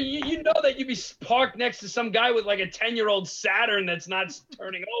 And you know that you'd be parked next to some guy with like a 10-year-old Saturn that's not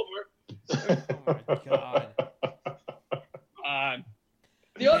turning over. Oh my God.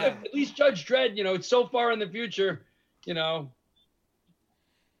 At least Judge Dredd, it's so far in the future,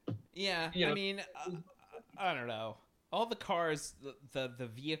 Yeah, I mean, I don't know. All the cars, the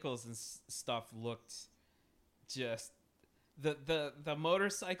vehicles and stuff looked just the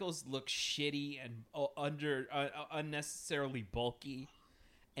motorcycles look shitty and unnecessarily bulky,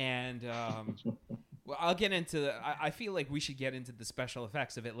 and well, I'll get into. I feel like we should get into the special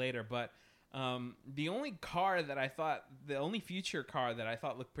effects of it later, but. The only future car that I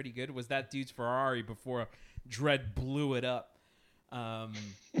thought looked pretty good was that dude's Ferrari before Dredd blew it up.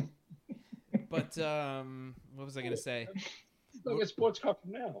 But what was I gonna say? Look like a sports car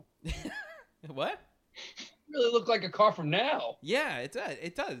from now. What? Really look like a car from now. Yeah, it does.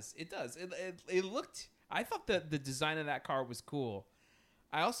 It does. It does. It looked. I thought that the design of that car was cool.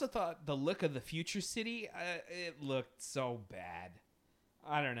 I also thought the look of the future city. It looked so bad.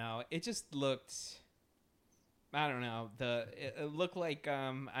 I don't know. It just looked. I don't know. It looked like.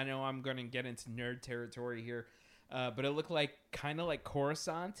 I know I'm going to get into nerd territory here, but it looked like kind of like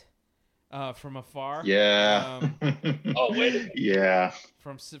Coruscant, from afar. Yeah. Oh wait a minute. Yeah.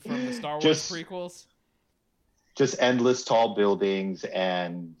 From the Star Wars prequels. Just endless tall buildings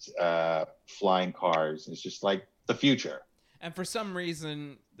and flying cars. It's just like the future. And for some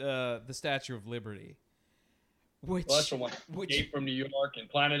reason, the Statue of Liberty, which Well, that's from like Escape from New York and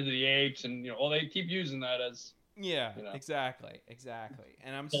Planet of the Apes, and they keep using that as exactly.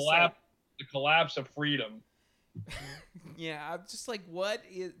 And I'm just the collapse of freedom. Yeah, I'm just like, what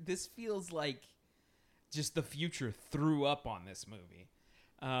is this? Feels like just the future threw up on this movie.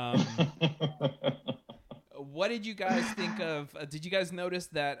 What did you guys think of? Did you guys notice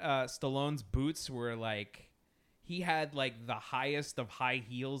that Stallone's boots were like, he had like the highest of high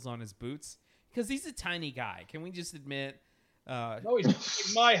heels on his boots? Because he's a tiny guy. Can we just admit? No,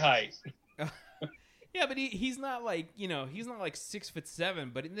 he's my height. Yeah, but he's not like, he's not like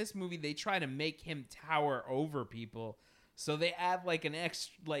 6'7", but in this movie they try to make him tower over people. So they add like an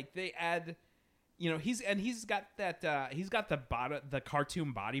extra, like they add, he's got that, he's got the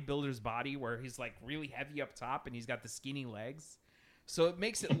cartoon bodybuilder's body where he's like really heavy up top and he's got the skinny legs. So it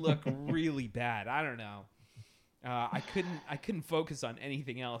makes it look really bad. I don't know. I couldn't focus on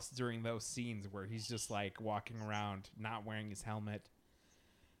anything else during those scenes where he's just like walking around not wearing his helmet.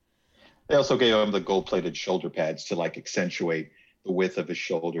 They also gave him the gold-plated shoulder pads to like accentuate the width of his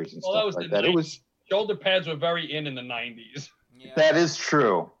shoulders and stuff like that. It was shoulder pads were very in the 90s. Yeah. That is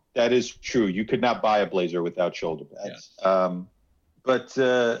true. That is true. You could not buy a blazer without shoulder pads. Yeah. But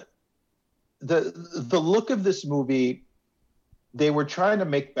the look of this movie, they were trying to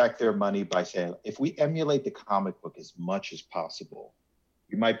make back their money by saying, if we emulate the comic book as much as possible,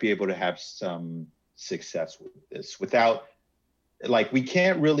 we might be able to have some success with this without, like, we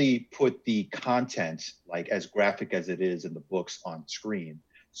can't really put the content, like, as graphic as it is in the books on screen.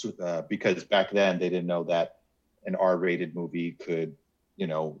 So, because back then they didn't know that an R-rated movie could,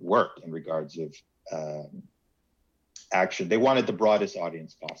 work in regards of action. They wanted the broadest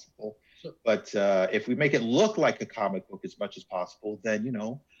audience possible. But if we make it look like a comic book as much as possible, then,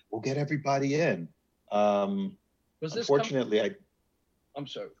 we'll get everybody in. Unfortunately, I'm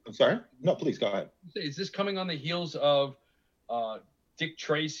sorry. I'm sorry? No, please go ahead. Is this coming on the heels of Dick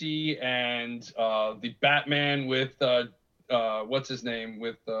Tracy and the Batman with, what's his name,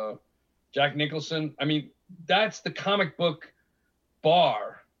 with Jack Nicholson? I mean, that's the comic book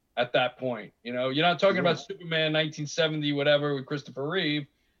bar at that point. You're not talking about Superman 1970, whatever, with Christopher Reeve.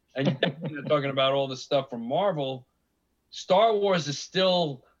 And you're definitely not talking about all the stuff from Marvel. Star Wars is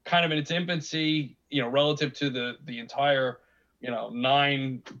still kind of in its infancy, relative to the entire,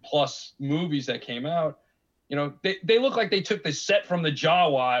 9+ movies that came out. They look like they took the set from the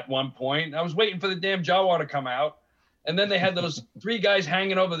Jawa at one point. I was waiting for the damn Jawa to come out. And then they had those 3 guys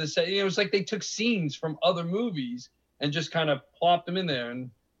hanging over the set. It was like they took scenes from other movies and just kind of plopped them in there. And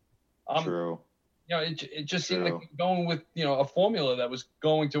True. It just seemed like going with, a formula that was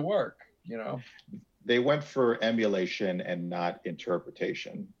going to work, They went for emulation and not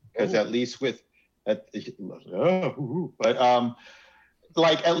interpretation. Because at least with, like,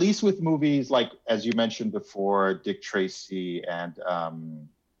 at least with movies, like, as you mentioned before, Dick Tracy and,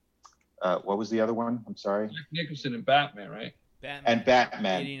 what was the other one? I'm sorry. Jack Nicholson and Batman, right? Batman.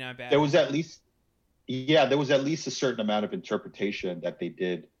 89 Batman. There was at least a certain amount of interpretation that they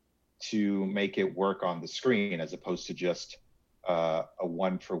did to make it work on the screen, as opposed to just a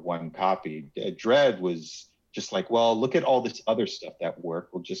 1-for-1 copy. Dredd was just like, well, look at all this other stuff that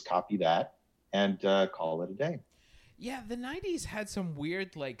worked. We'll just copy that and call it a day. Yeah, the 90s had some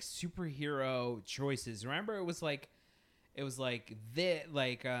weird, like, superhero choices. Remember, it was like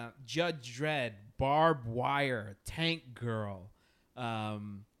Judge Dredd, Barbed Wire, Tank Girl.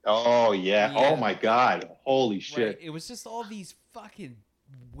 Oh yeah. Oh my God! Holy shit! Right? It was just all these fucking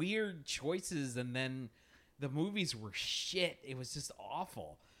weird choices, and then the movies were shit. It was just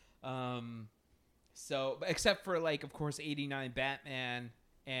awful. So, except for, like, of course, 89 Batman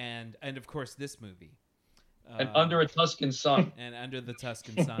and of course this movie. And Under a Tuscan Sun. And Under the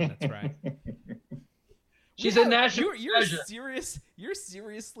Tuscan Sun. That's right. She's a national treasure. You're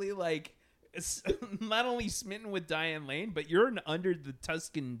seriously, like, not only smitten with Diane Lane, but you're an Under the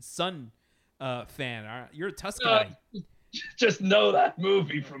Tuscan Sun fan. You're a Tuscanite. just know that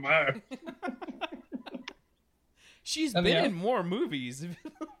movie from her. She's And been the- in more movies.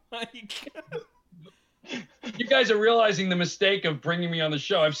 Like, You guys are realizing the mistake of bringing me on the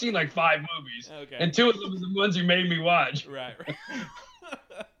show. I've seen like 5 movies, okay. and 2 of them are the ones you made me watch. Right.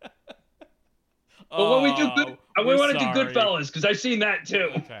 But when we do good, we want to do sorry. Goodfellas because I've seen that too.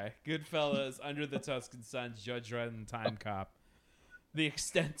 Okay. Goodfellas, Under the Tuscan Sun, Judge Dredd, and Time Cop. The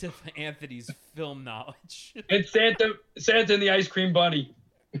extent of Anthony's film knowledge. And Santa and the Ice Cream Bunny.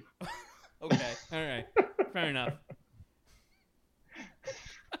 Okay. All right. Fair enough.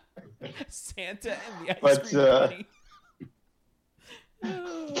 Santa and the Ice Cream Bunny.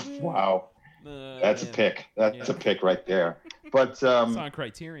 Oh, man. Wow. That's a man. pick. That's a pick right there. But It's on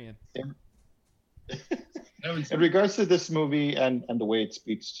Criterion. in regards to this movie and the way it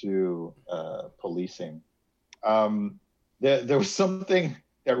speaks to policing, there was something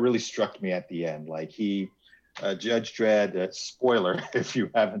that really struck me at the end. Like Judge Dredd, spoiler if you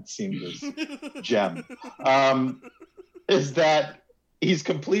haven't seen this gem, is that he's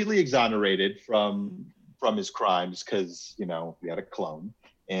completely exonerated from his crimes because, he had a clone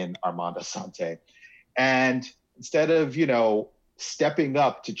in Armand Assante. And instead of, stepping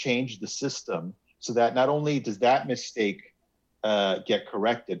up to change the system so that not only does that mistake get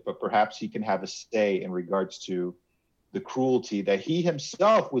corrected, but perhaps he can have a say in regards to the cruelty that he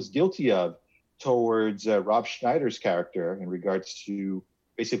himself was guilty of towards Rob Schneider's character in regards to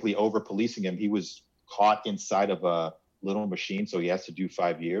basically over-policing him. He was caught inside of a little machine, so he has to do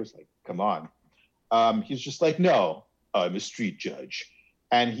 5 years. Like, come on. He's just like, no, I'm a street judge.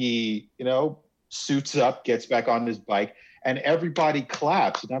 And he, suits up, gets back on his bike, and everybody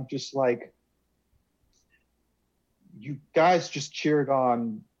claps. And I'm just like, you guys just cheered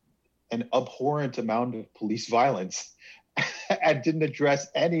on an abhorrent amount of police violence and didn't address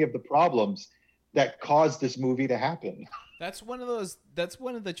any of the problems that caused this movie to happen. That's one of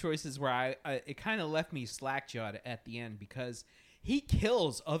the choices where it kind of left me slack-jawed at the end because he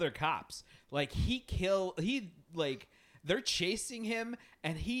kills other cops. Like they're chasing him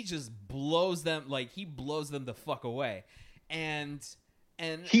and he just blows them the fuck away. And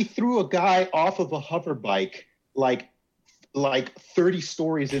he threw a guy off of a hover bike like 30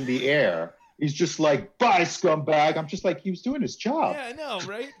 stories in the air. He's just like, bye, scumbag. I'm just like, he was doing his job. Yeah, I know,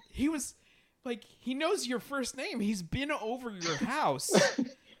 right? He was like, he knows your first name. He's been over your house.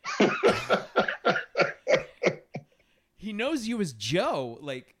 He knows you as Joe.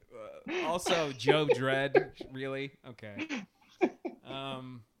 Like, also Joe Dredd. Really? Okay.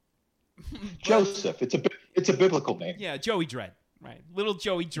 Joseph. It's a biblical name. Yeah, Joey Dredd. Right. Little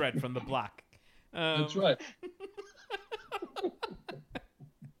Joey Dredd from the block. That's right.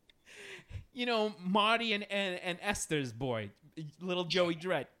 Marty and Esther's boy, little Joey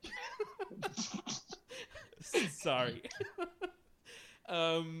Dredd. Sorry.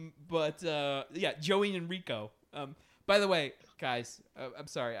 Yeah, Joey and Rico. By the way, guys, I'm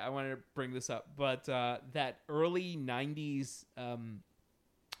sorry, I wanted to bring this up, but that early 90s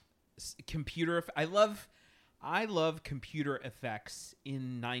computer, I love computer effects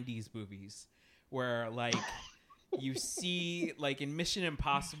in 90s movies where like you see like in Mission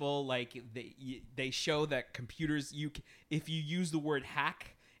Impossible, like they show that computers, if you use the word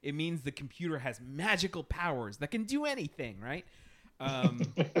hack, it means the computer has magical powers that can do anything, right? And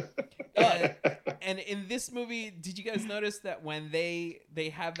in this movie, did you guys notice that when they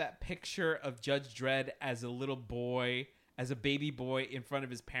have that picture of Judge Dredd as a little boy, as a baby boy in front of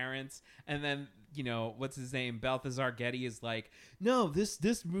his parents, and then what's his name, Balthazar Getty is like, no, this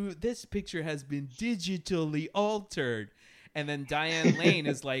picture has been digitally altered, and then Diane Lane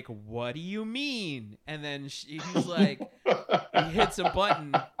is like, what do you mean? And then he's like, he hits a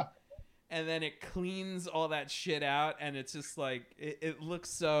button. And then it cleans all that shit out, and it's just like it looks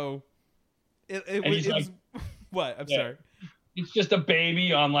so. It was like, what? I'm sorry. It's just a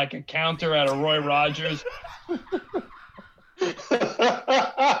baby on like a counter at a Roy Rogers.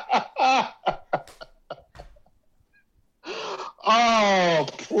 Oh,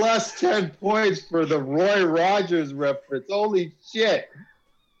 plus 10 points for the Roy Rogers reference. Holy shit.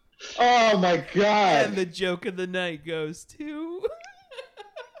 Oh my God. And the joke of the night goes to.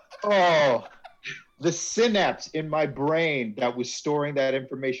 Oh, the synapse in my brain that was storing that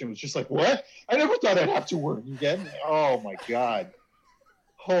information was just like, what? I never thought I'd have to work again. Oh my God.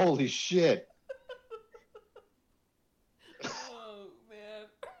 Holy shit. Oh, man.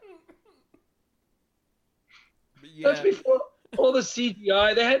 Yeah. That's before all the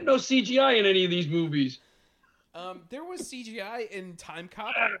CGI. They had no CGI in any of these movies. There was CGI in Time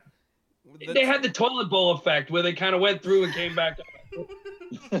Cop. They had the toilet bowl effect where they kind of went through and came back up.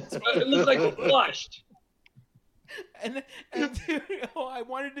 It looked like it flushed. and dude,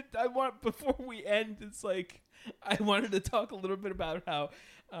 before we end, it's like I wanted to talk a little bit about how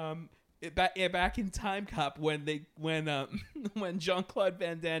back in Time Cop when when Jean-Claude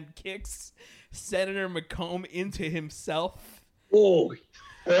Van Damme kicks Senator McComb into himself. Oh.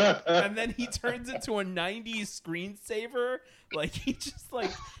 And then he turns into a 90s screensaver. Like he just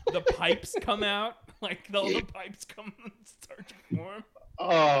like the pipes come out. Like all the pipes come and start to form.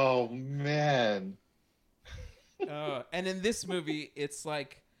 Oh man. And in this movie, it's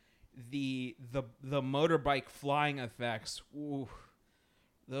like the motorbike flying effects. Ooh,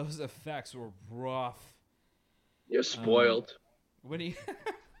 those effects were rough. You're spoiled. When he,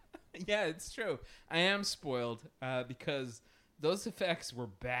 yeah, it's true. I am spoiled because those effects were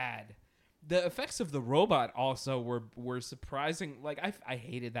bad. The effects of the robot also were surprising. Like I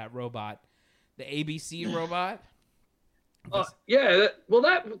hated that robot, the ABC robot. Yeah,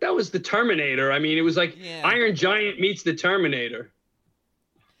 that was the Terminator. I mean, it was like Iron Giant meets the Terminator,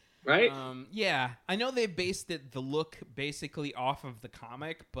 right? Yeah, I know they based the look basically off of the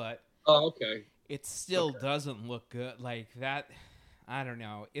comic, but okay, it still doesn't look good. Like that, I don't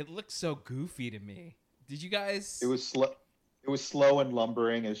know. It looks so goofy to me. Did you guys? It was slow. It was slow and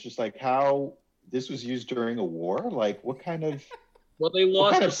lumbering. It's just like how this was used during a war. Like what kind of? Well, they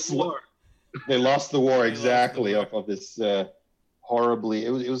lost the war. They lost the war exactly of this horribly.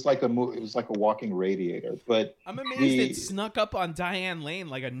 It was like a walking radiator. But I'm amazed it snuck up on Diane Lane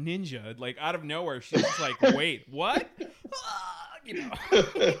like a ninja, like out of nowhere. She's just like, "Wait, what?" You know.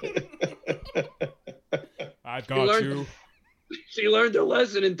 I've got you. She learned her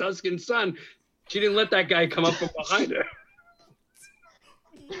lesson in Tuscan Sun. She didn't let that guy come up from behind her.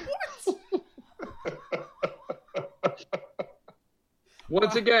 What?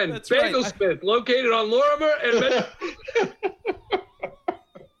 Once again, Bagelsmith, located on Lorimer and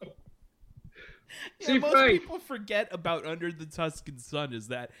See, most people forget about Under the Tuscan Sun is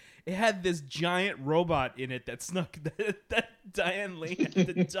that it had this giant robot in it that snuck that Diane Lane had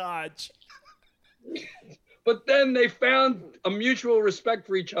to dodge. But then they found a mutual respect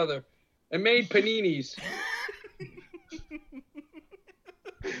for each other and made paninis.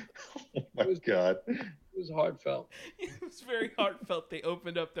 Oh my God. It was heartfelt. It was very heartfelt. They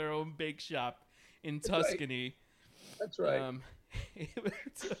opened up their own bake shop in Tuscany. That's right.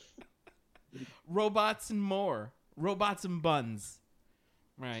 Robots and more. Robots and buns.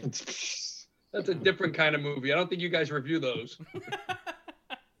 Right. That's a different kind of movie. I don't think you guys review those.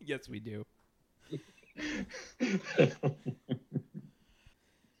 Yes, we do.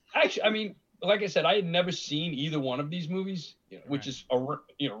 Actually, I mean, like I said, I had never seen either one of these movies, which is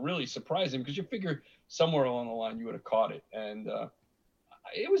really surprising because you figure somewhere along the line you would have caught it, and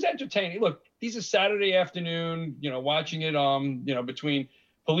it was entertaining. Look, these are Saturday afternoon, watching it between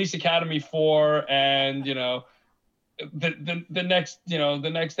Police Academy 4 and the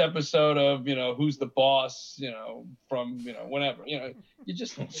next episode of Who's the Boss, from whenever, you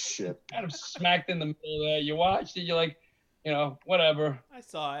just kind of smacked in the middle there. You watched it, you're like, whatever. I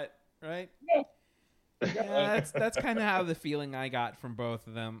saw it, right? Yeah. That's kind of how the feeling I got from both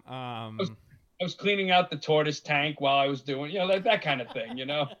of them. I was cleaning out the tortoise tank while I was doing, that kind of thing,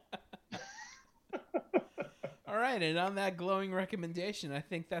 All right, and on that glowing recommendation, I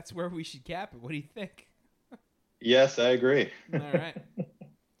think that's where we should cap it. What do you think? Yes, I agree. All right.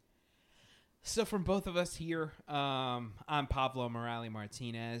 So from both of us here, I'm Pablo Morales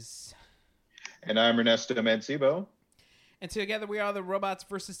Martinez. And I'm Ernesto Mancibo. And together we are the Robots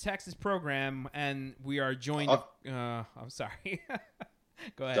vs. Texas program, and we are joined... I'm sorry.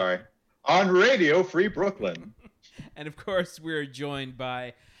 Go ahead. Sorry. On Radio Free Brooklyn. And of course, we're joined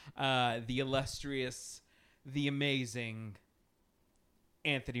by the illustrious, the amazing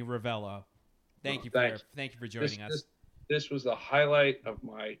Anthony Ravello. Thank you for joining us. This was the highlight of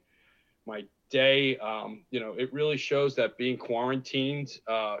my day. It really shows that being quarantined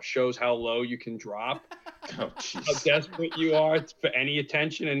shows how low you can drop, how desperate you are for any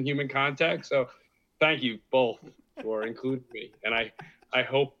attention and human contact. So thank you both for including me. And I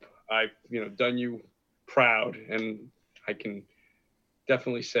hope I've done you proud, and I can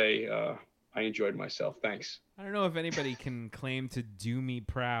definitely say I enjoyed myself. Thanks. I don't know if anybody can claim to do me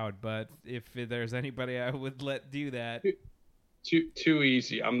proud, but if there's anybody I would let do that. Too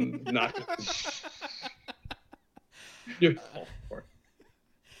easy. I'm not.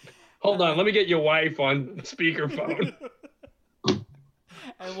 Hold on. Let me get your wife on speakerphone.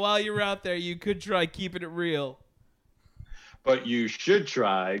 And while you're out there, you could try keeping it real. But you should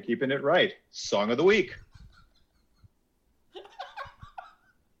try keeping it right. Song of the week.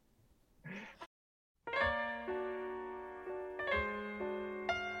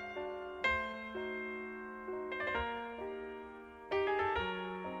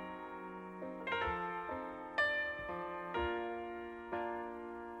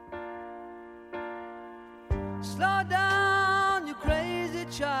 Slow down, you crazy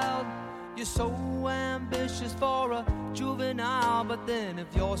child. You're so ambitious for a juvenile. But then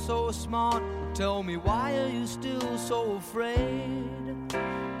if you're so smart, tell me, why are you still so afraid?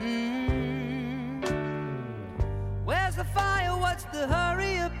 Where's the fire? What's the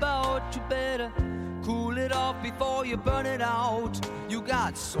hurry about? You better cool it off before you burn it out. You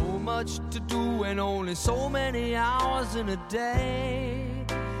got so much to do and only so many hours in a day.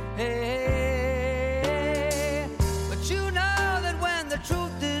 Hey, but you know that when the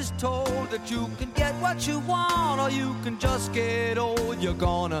truth is told, that you can get what you want or you can just get old. You're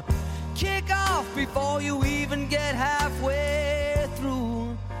gonna kick off before you even get halfway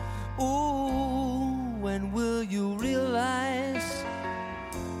through. Ooh, when will you realize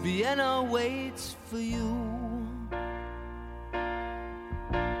Vienna waits for you?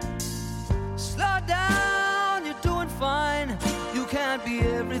 Slow down, you're doing fine. You can't be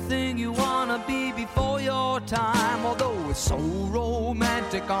everything you wanna be before your time. Although it's so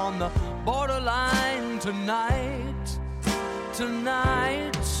romantic on the borderline tonight.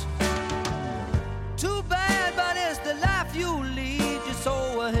 Too bad, but it's the life you lead. You're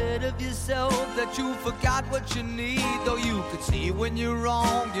so ahead of yourself that you forgot what you need. Though you could see when you're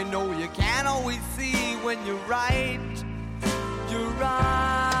wrong, you know you can't always see when you're right. You're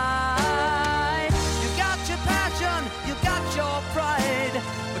right. You got your passion, you got your pride,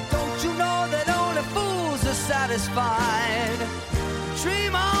 but don't you know that only fools are satisfied?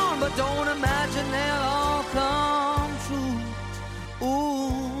 Dream on, but don't imagine they'll all come true. Ooh,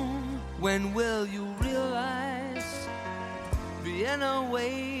 when will you realize Vienna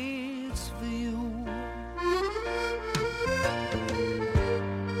waits for you?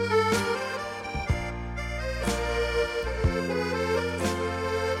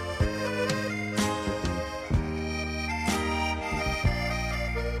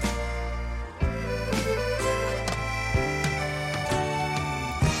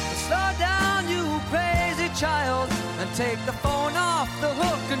 Slow down, you crazy child, and take the phone off the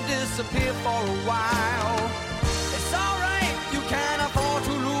hook and disappear for a while. It's alright, you can't afford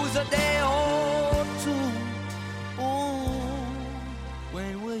to lose a day or two. Ooh,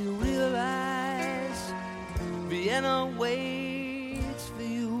 when will you realize Vienna waits for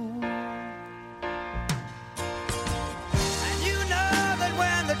you? And you know that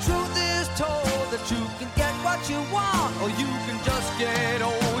when the truth is told, that you can get what you want or you can just get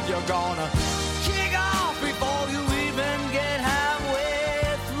old. You're gonna kick off before you even get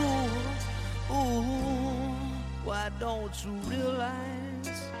halfway through. Ooh, why don't you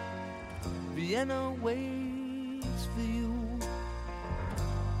realize Vienna waits for you?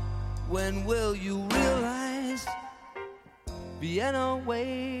 When will you realize Vienna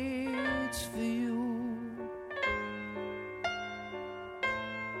waits for you?